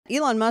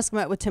Elon Musk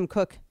met with Tim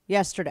Cook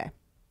yesterday.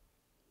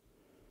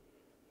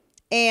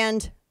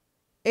 And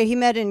he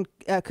met in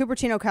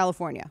Cupertino,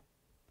 California.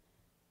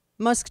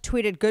 Musk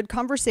tweeted, "Good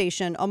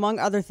conversation. Among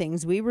other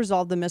things, we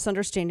resolved the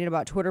misunderstanding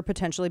about Twitter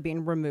potentially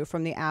being removed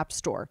from the App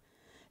Store.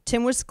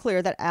 Tim was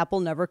clear that Apple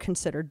never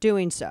considered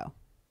doing so."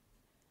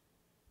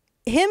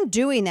 Him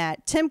doing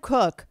that, Tim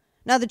Cook.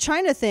 Now, the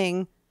China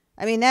thing,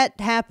 I mean, that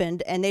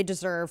happened and they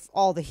deserve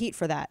all the heat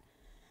for that.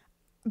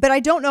 But I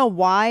don't know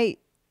why.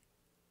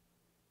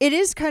 It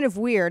is kind of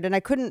weird. And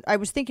I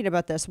was thinking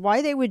about this,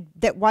 why they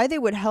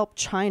would help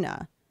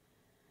China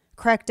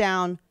crack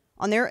down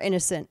on their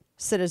innocent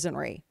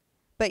citizenry.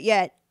 But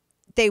yet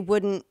they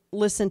wouldn't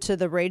listen to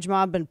the rage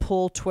mob and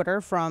pull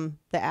Twitter from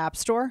the App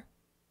Store.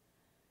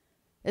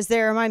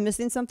 Am I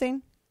missing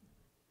something?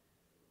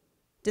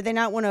 Did they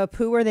not want to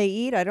poo where they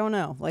eat? I don't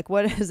know. Like,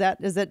 what is that?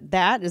 Is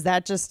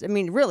that just, I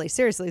mean, really,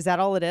 seriously, is that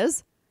all it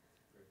is?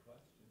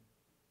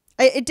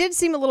 It did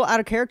seem a little out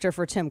of character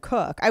for Tim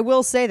Cook. I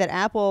will say that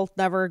Apple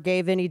never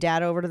gave any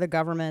data over to the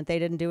government. They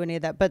didn't do any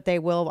of that, but they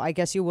will. I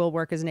guess you will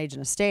work as an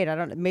agent of state.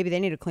 Maybe they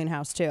need a clean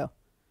house too.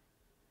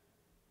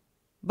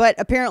 But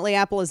apparently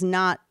Apple is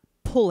not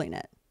pulling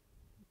it.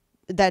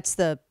 That's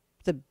the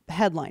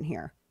headline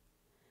here.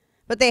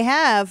 But they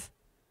have.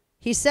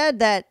 He said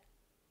that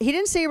he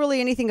didn't say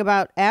really anything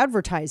about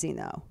advertising,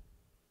 though.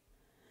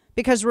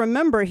 Because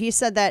remember, he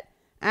said that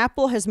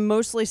Apple has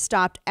mostly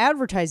stopped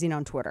advertising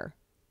on Twitter.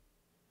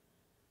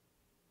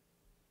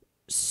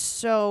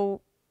 So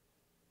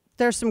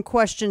there's some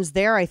questions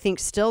there, I think,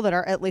 still that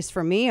are, at least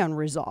for me,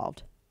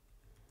 unresolved.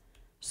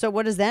 So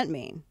what does that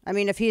mean? I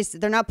mean, if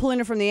they're not pulling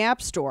it from the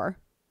App Store,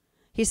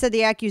 he said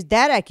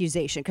that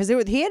accusation, because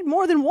he had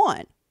more than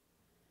one.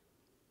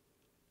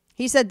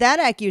 He said that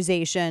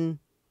accusation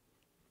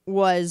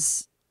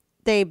was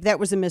that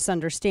was a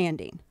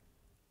misunderstanding.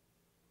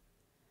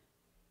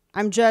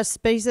 But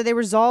he said they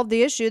resolved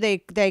the issue.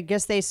 They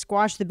guess they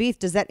squashed the beef.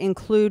 Does that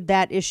include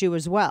that issue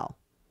as well?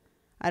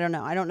 I don't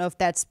know. I don't know if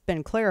that's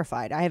been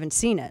clarified. I haven't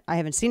seen it.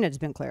 It's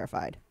been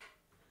clarified.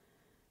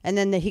 And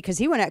then because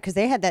he went out, because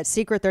they had that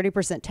secret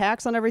 30%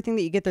 tax on everything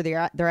that you get through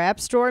their App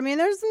Store. I mean,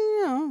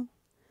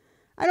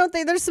 I don't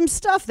think there's some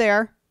stuff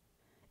there.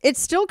 It's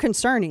still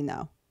concerning,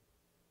 though.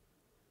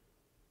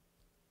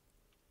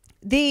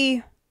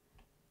 A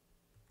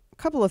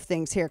couple of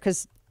things here,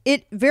 because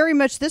it very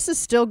much, this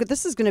is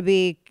going to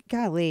be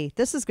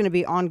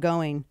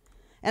ongoing.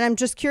 And I'm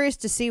just curious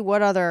to see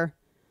what other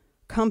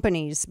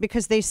companies,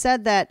 because they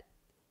said that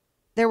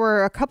there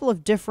were a couple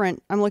of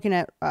different, I'm looking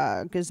at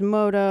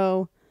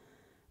Gizmodo,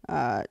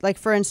 like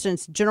for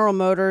instance, General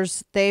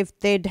Motors, they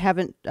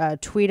haven't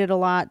tweeted a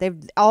lot.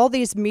 All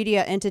these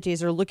media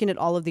entities are looking at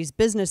all of these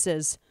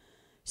businesses,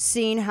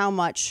 seeing how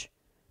much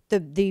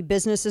the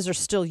businesses are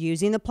still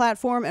using the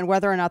platform and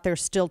whether or not they're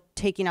still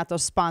taking out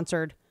those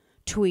sponsored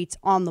tweets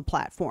on the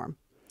platform.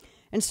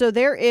 And so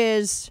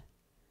there's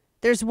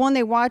one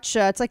they watch,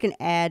 it's like an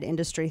ad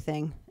industry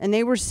thing. And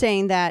they were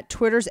saying that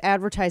Twitter's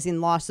advertising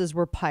losses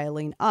were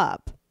piling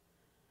up.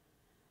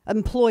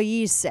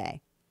 Employees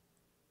say.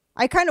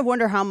 I kind of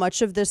wonder how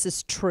much of this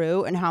is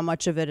true and how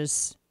much of it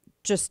is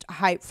just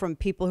hype from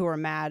people who are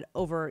mad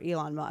over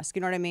Elon Musk.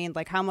 You know what I mean?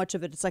 Like how much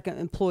of it's like an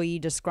employee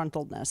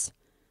disgruntledness.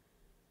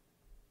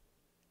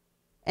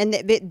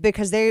 And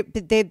because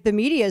the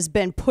media has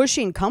been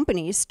pushing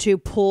companies to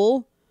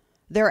pull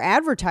their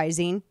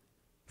advertising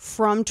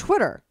from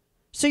Twitter.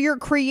 So you're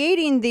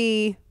creating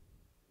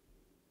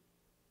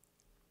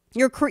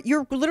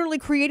you're literally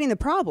creating the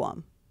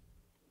problem.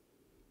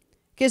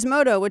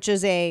 Gizmodo, which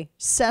is a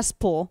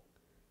cesspool,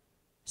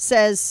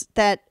 says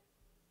that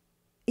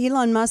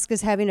Elon Musk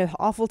is having an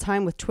awful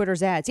time with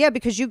Twitter's ads. Yeah,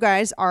 because you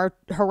guys are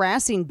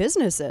harassing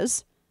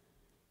businesses,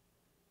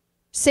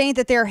 saying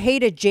that they're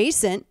hate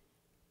adjacent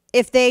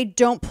if they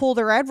don't pull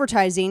their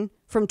advertising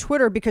from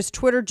Twitter because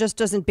Twitter just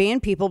doesn't ban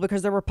people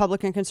because they're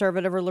Republican,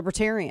 conservative, or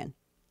libertarian.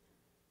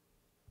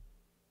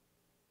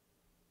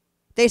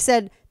 They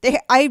said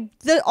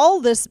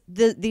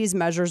these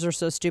measures are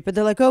so stupid.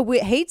 They're like, oh,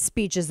 hate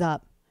speech is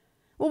up.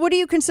 Well, what do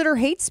you consider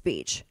hate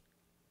speech?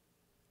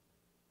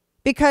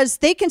 Because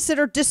they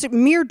consider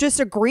mere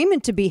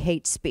disagreement to be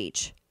hate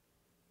speech.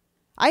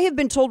 I have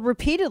been told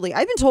repeatedly,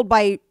 I've been told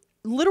by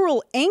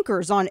literal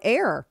anchors on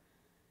air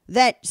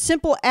that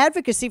simple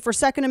advocacy for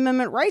Second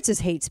Amendment rights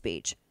is hate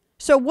speech.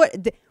 So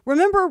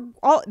remember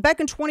back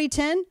in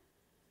 2010,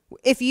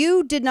 if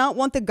you did not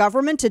want the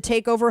government to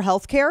take over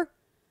healthcare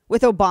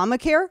with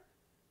Obamacare,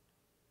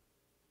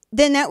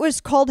 then that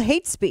was called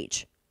hate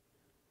speech.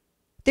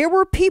 There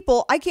were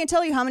people, I can't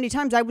tell you how many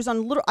times I was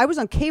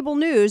on cable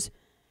news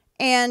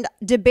and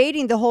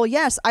debating the whole,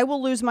 yes, I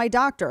will lose my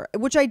doctor,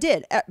 which I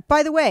did.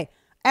 By the way,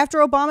 after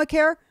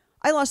Obamacare,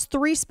 I lost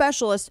 3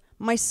 specialists.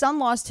 My son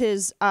lost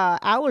his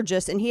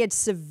allergist, and he had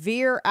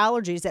severe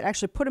allergies that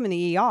actually put him in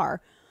the ER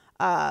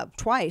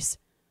twice.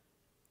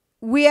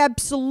 We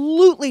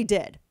absolutely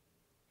did.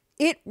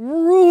 It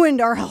ruined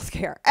our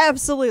healthcare.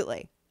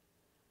 Absolutely.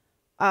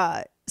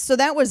 So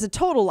that was a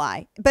total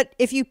lie. But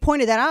if you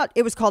pointed that out,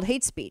 it was called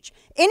hate speech.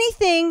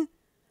 Anything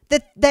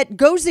that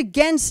goes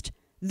against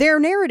their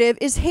narrative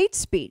is hate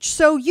speech.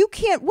 So you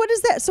can't, what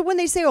is that? So when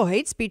they say, oh,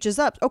 hate speech is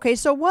up. Okay,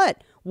 so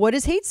what? What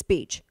is hate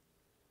speech?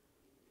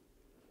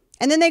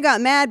 And then they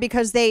got mad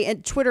because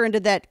Twitter into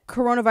that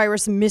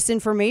coronavirus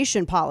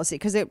misinformation policy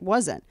because it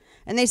wasn't.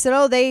 And they said,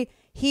 oh, they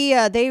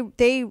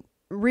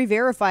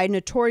re-verified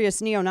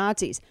notorious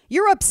neo-Nazis.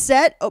 You're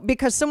upset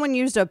because someone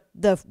used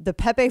the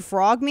Pepe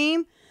Frog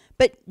meme,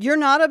 but you're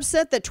not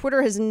upset that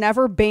Twitter has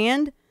never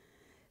banned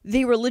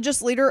the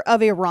religious leader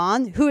of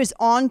Iran who is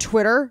on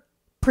Twitter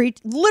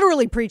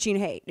literally preaching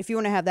hate, if you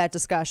want to have that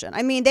discussion.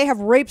 I mean, they have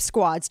rape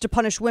squads to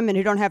punish women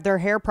who don't have their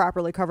hair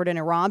properly covered in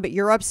Iran, but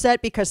you're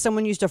upset because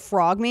someone used a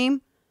frog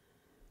meme?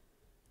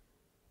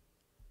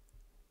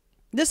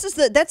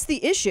 That's the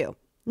issue.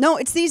 No,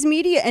 it's these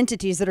media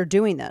entities that are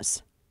doing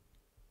this.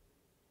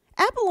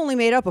 Apple only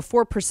made up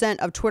 4%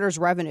 of Twitter's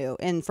revenue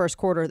in first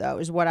quarter, though,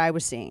 is what I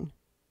was seeing.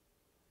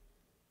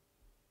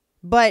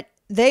 But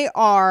they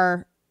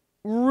are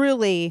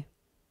really,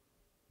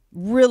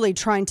 really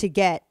trying to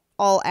get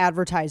all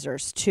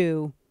advertisers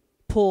to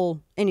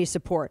pull any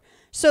support.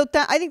 So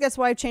I think that's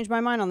why I've changed my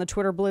mind on the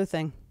Twitter Blue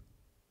thing.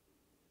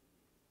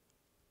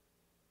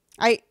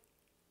 I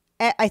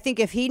think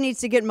if he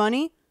needs to get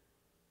money,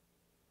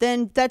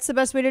 then that's the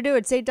best way to do it.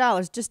 It's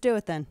 $8. Just do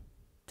it then.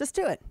 Just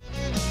do it.